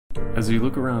As you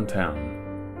look around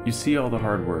town, you see all the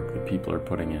hard work that people are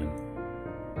putting in.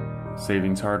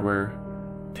 Savings Hardware,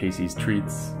 Tacy's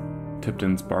Treats,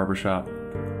 Tipton's Barbershop,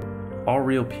 all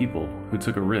real people who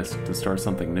took a risk to start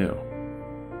something new.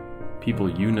 People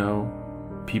you know,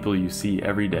 people you see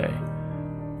every day,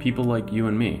 people like you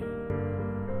and me.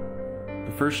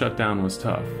 The first shutdown was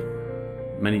tough.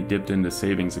 Many dipped into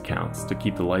savings accounts to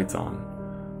keep the lights on,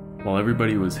 while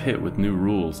everybody was hit with new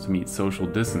rules to meet social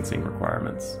distancing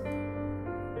requirements.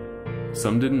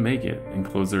 Some didn't make it and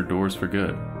closed their doors for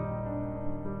good.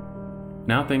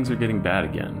 Now things are getting bad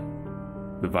again.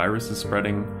 The virus is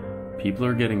spreading, people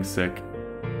are getting sick,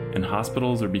 and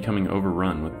hospitals are becoming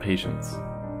overrun with patients.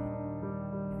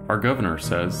 Our governor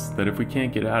says that if we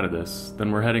can't get out of this, then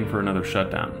we're heading for another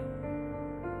shutdown.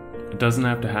 It doesn't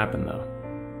have to happen though.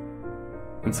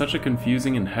 In such a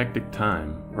confusing and hectic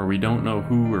time where we don't know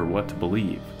who or what to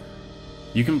believe,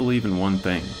 you can believe in one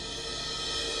thing.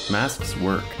 Masks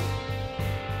work.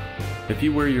 If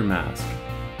you wear your mask,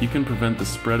 you can prevent the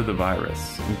spread of the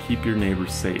virus and keep your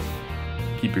neighbors safe,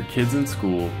 keep your kids in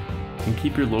school, and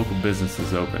keep your local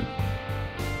businesses open.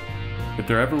 If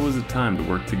there ever was a time to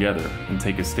work together and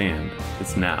take a stand,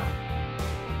 it's now.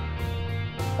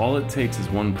 All it takes is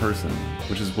one person,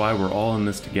 which is why we're all in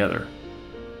this together.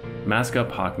 Mask up,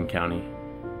 Hocking County.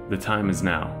 The time is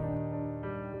now.